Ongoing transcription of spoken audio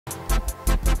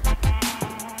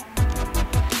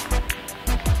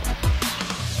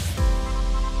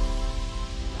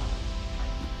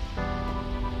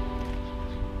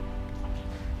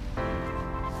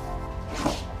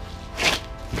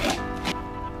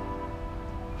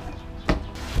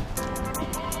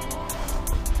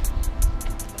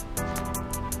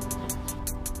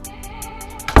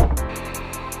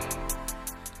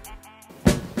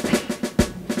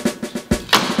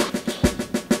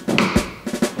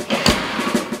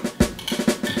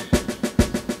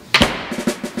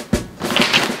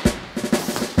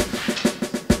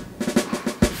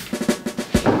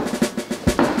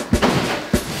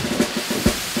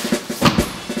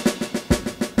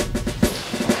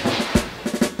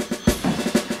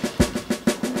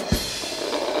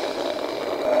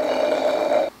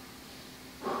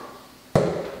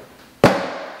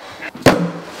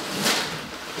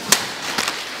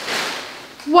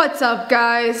What's up,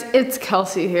 guys? It's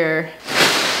Kelsey here.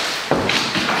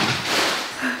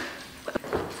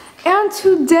 And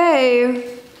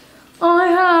today, I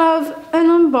have an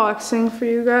unboxing for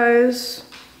you guys.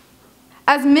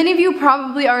 As many of you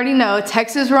probably already know,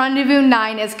 Texas Rendezvous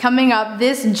 9 is coming up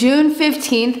this June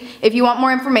 15th. If you want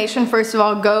more information, first of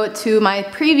all, go to my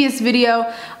previous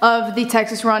video of the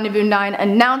Texas Rendezvous 9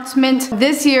 announcement.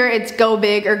 This year, it's go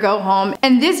big or go home.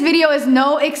 And this video is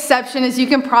no exception, as you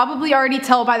can probably already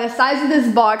tell by the size of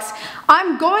this box.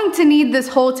 I'm going to need this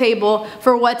whole table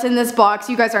for what's in this box.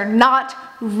 You guys are not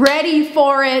ready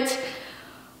for it.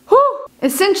 Whew.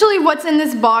 Essentially, what's in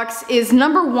this box is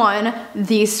number one,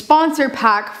 the sponsor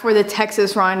pack for the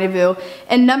Texas Rendezvous,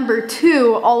 and number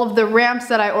two, all of the ramps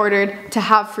that I ordered to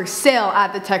have for sale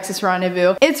at the Texas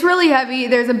Rendezvous. It's really heavy.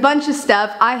 There's a bunch of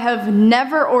stuff. I have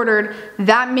never ordered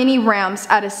that many ramps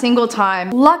at a single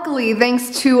time. Luckily,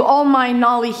 thanks to all my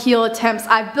nollie heel attempts,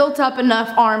 I've built up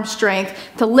enough arm strength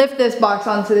to lift this box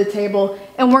onto the table,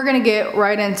 and we're gonna get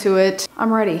right into it.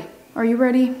 I'm ready. Are you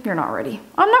ready? You're not ready.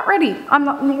 I'm not ready.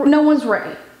 No one's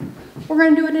ready. We're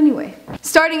gonna do it anyway.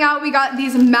 Starting out, we got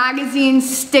these magazine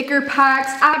sticker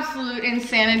packs. Absolute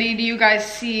insanity. Do you guys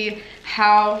see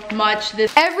how much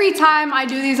this? Every time I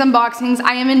do these unboxings,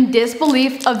 I am in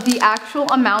disbelief of the actual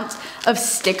amount of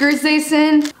stickers they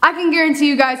send. I can guarantee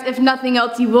you guys, if nothing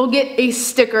else, you will get a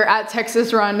sticker at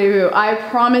Texas Rendezvous. I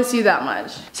promise you that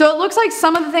much. So it looks like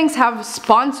some of the things have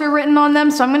sponsor written on them,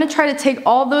 so I'm gonna try to take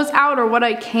all those out, or what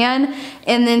I can,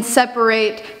 and then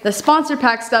separate the sponsor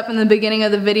pack stuff in the beginning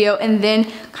of the video, and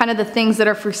then kind of the things that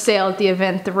are for sale at the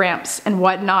event, the ramps and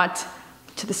whatnot,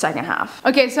 to the second half.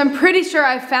 Okay, so I'm pretty sure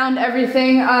I found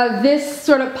everything. This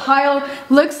sort of pile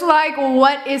looks like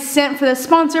what is sent for the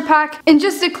sponsor pack. And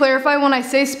just to clarify, when I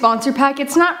say sponsor pack,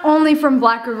 it's not only from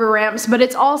Black River Ramps, but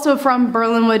it's also from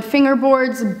Berlinwood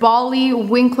Fingerboards, Bali,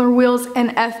 Winkler Wheels,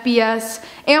 and FBS,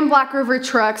 and Black River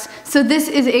Trucks. So this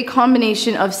is a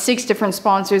combination of 6 different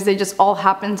sponsors. They just all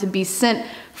happen to be sent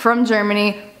from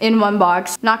Germany in one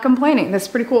box. Not complaining, that's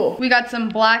pretty cool. We got some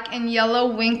black and yellow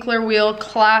Winkler Wheel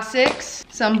Classics,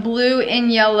 some blue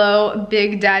and yellow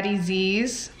Big Daddy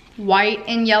Z's, white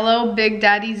and yellow Big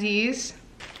Daddy Z's,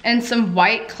 and some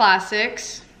white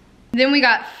classics. Then we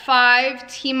got 5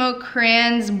 Timo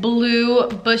Kranz blue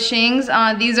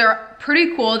bushings. These are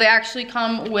pretty cool. They actually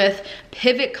come with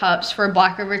pivot cups for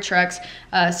Black River trucks.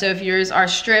 So if yours are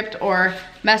stripped or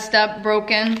messed up,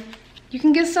 broken, you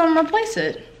can get some and replace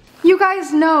it. You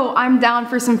guys know I'm down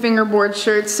for some Fingerboard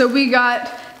shirts. So we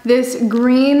got this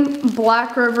green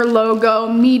Black River logo,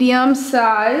 medium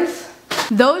size.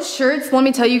 Those shirts, let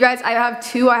me tell you guys, I have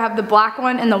 2. I have the black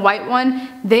one and the white one.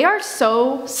 They are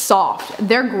so soft.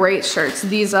 They're great shirts.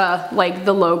 These like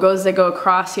the logos that go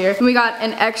across here. We got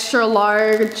an extra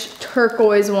large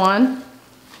turquoise one,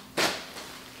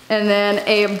 and then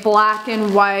a black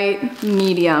and white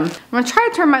medium. I'm gonna try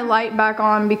to turn my light back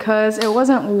on because it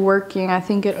wasn't working. I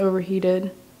think it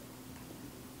overheated.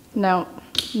 No,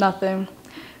 nothing.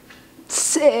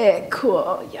 Sick,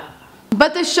 cool, yeah.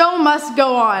 But the show must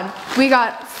go on. We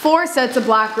got 4 sets of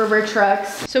Black River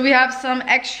trucks. So we have some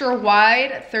extra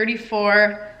wide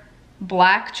 34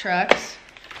 black trucks,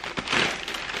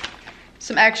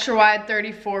 some extra wide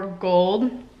 34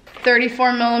 gold,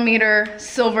 34 millimeter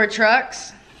silver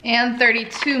trucks, and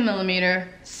 32 millimeter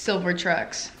silver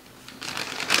trucks.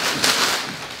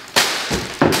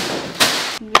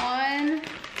 1,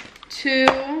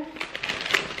 2,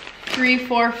 3,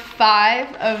 4,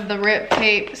 5 of the Rip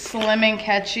Tape Slim and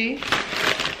Catchy,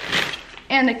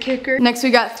 and a kicker. Next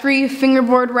we got 3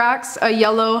 fingerboard racks, a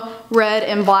yellow, red,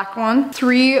 and black one.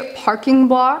 3 parking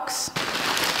blocks.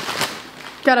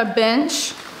 Got a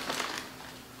bench.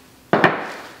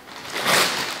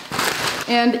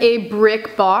 And a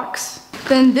brick box.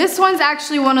 Then this one's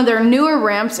actually one of their newer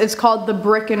ramps. It's called the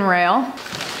Brick and Rail.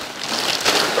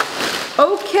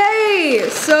 Okay,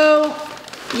 so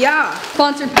yeah,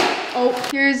 sponsor pack. Oh,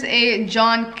 here's a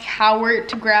John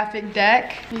Cowart graphic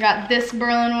deck. We got this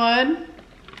Berlinwood,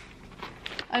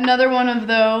 another one of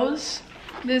those,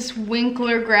 this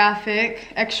Winkler graphic,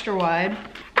 extra wide,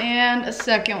 and a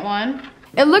second one.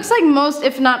 It looks like most,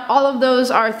 if not all of those,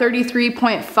 are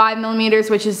 33.5 millimeters,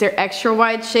 which is their extra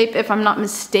wide shape, if I'm not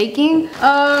mistaken.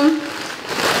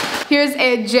 Here's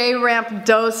a J-Ramp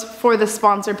dose for the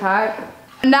sponsor pack.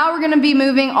 Now we're gonna be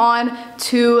moving on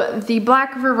to the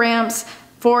Black River Ramps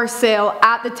for sale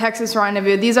at the Texas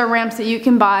Rendezvous. These are ramps that you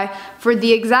can buy for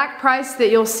the exact price that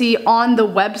you'll see on the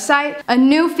website. A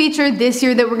new feature this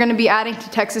year that we're gonna be adding to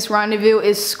Texas Rendezvous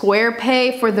is Square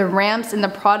Pay for the ramps and the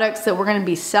products that we're gonna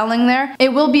be selling there.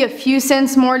 It will be a few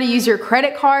cents more to use your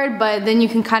credit card, but then you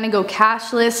can kind of go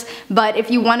cashless. But if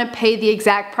you wanna pay the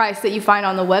exact price that you find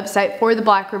on the website for the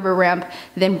Black River ramp,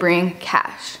 then bring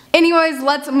cash. Anyways,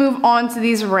 let's move on to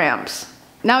these ramps.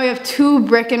 Now we have 2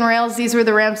 brick and rails. These were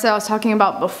the ramps that I was talking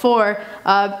about before.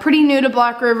 Pretty new to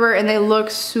Black River, and they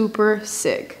look super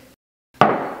sick.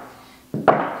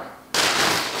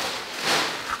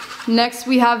 Next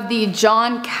we have the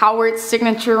John Cowart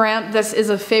signature ramp. This is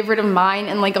a favorite of mine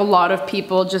and like a lot of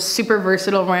people, just super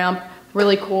versatile ramp,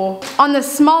 really cool. On the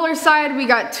smaller side we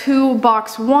got 2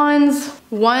 box 1s,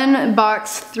 1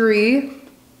 box 3.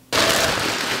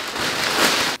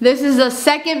 This is the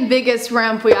second biggest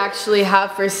ramp we actually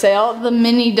have for sale, the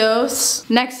mini dose.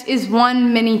 Next is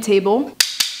 1 mini table,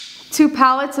 2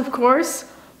 pallets of course.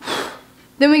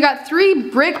 Then we got 3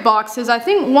 brick boxes. I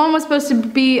think 1 was supposed to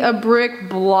be a brick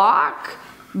block,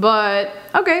 but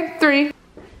okay, 3.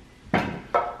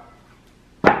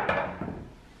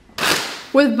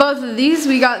 With both of these,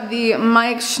 we got the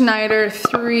Mike Schneider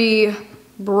 3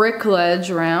 brick ledge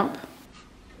ramp.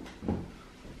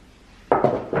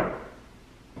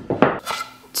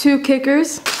 2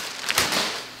 kickers.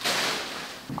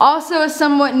 Also a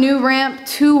somewhat new ramp,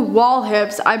 2 wall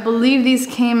hips. I believe these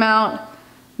came out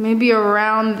maybe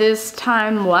around this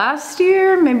time last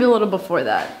year, maybe a little before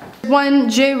that. 1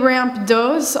 J ramp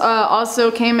dose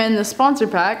also came in the sponsor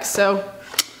pack, so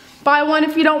buy 1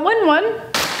 if you don't win 1.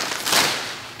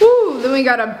 Woo, then we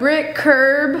got a brick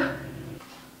curb.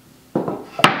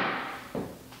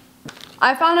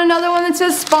 I found another one that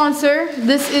says sponsor.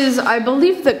 This is, I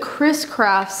believe, the Chris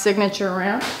Craft signature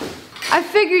ramp. I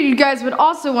figured you guys would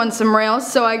also want some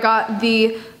rails, so I got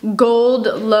the gold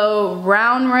low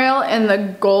round rail and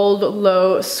the gold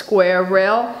low square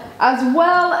rail, as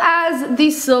well as the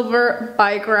silver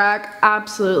bike rack.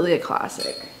 Absolutely a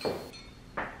classic.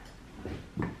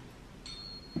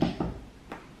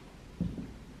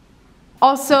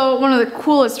 Also, one of the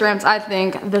coolest ramps, I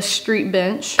think, the street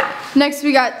bench. Next,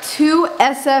 we got 2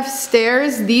 SF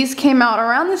stairs. These came out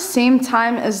around the same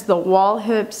time as the wall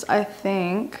hips, I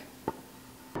think.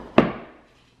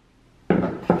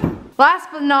 Last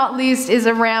but not least is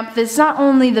a ramp that's not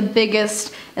only the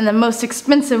biggest and the most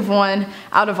expensive one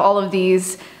out of all of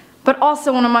these, but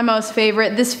also one of my most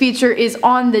favorite. This feature is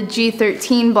on the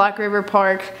G13 Black River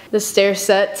Park, the stair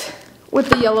set. With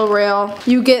the yellow rail,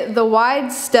 you get the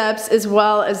wide steps as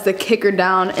well as the kicker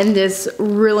down and this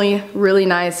really, really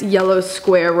nice yellow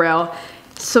square rail.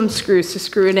 Some screws to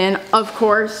screw it in, of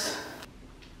course.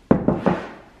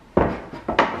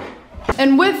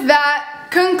 And with that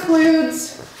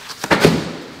concludes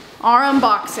our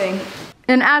unboxing.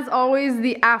 And as always,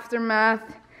 the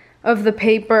aftermath of the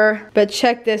paper, but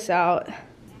check this out.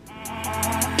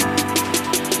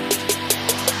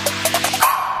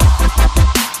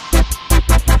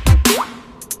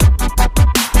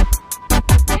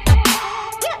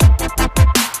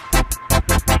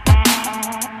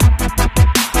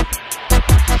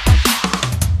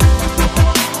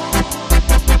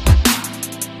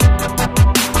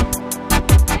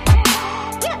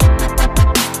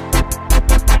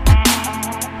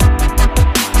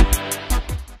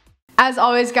 As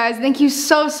always guys, thank you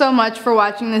so much for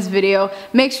watching this video.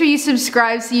 Make sure you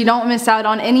subscribe so you don't miss out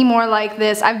on any more like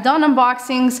this. I've done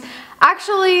unboxings,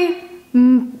 actually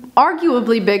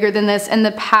arguably bigger than this in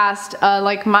the past.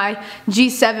 Like my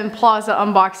G7 Plaza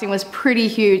unboxing was pretty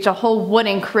huge, a whole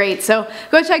wooden crate. So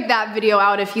go check that video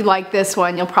out if you like this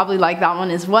one. You'll probably like that one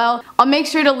as well. I'll make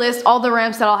sure to list all the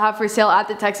ramps that I'll have for sale at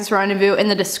the Texas Rendezvous in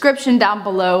the description down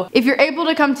below. If you're able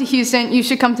to come to Houston, you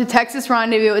should come to Texas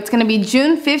Rendezvous. It's going to be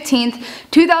June 15th,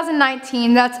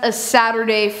 2019. That's a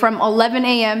Saturday from 11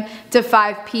 a.m. to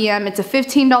 5 p.m. It's a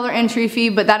 $15 entry fee,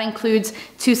 but that includes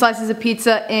 2 slices of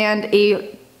pizza and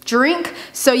a drink,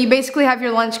 so you basically have your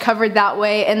lunch covered that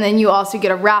way, and then you also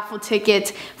get a raffle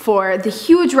ticket for the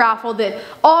huge raffle that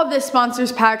all of this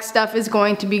sponsors pack stuff is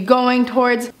going to be going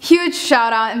towards. Huge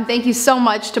shout out and thank you so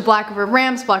much to Black River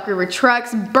Ramps, Black River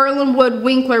Trucks, Berlinwood,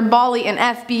 Winkler, Bali, and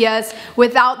FBS.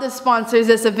 Without the sponsors,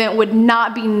 this event would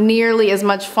not be nearly as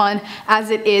much fun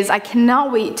as it is. I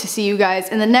cannot wait to see you guys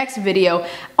in the next video.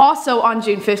 Also on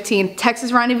June 15th,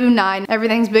 Texas Rendezvous 9.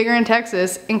 Everything's bigger in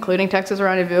Texas, including Texas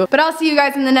Rendezvous. But I'll see you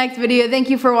guys in the next video. Thank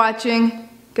you for watching.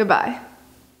 Goodbye.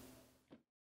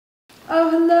 Oh,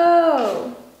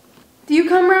 hello. Do you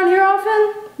come around here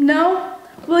often? No?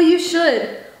 Well, you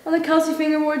should. On the Kelsey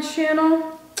Fingerboards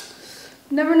channel.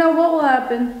 Never know what will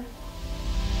happen.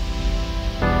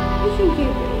 You can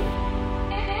keep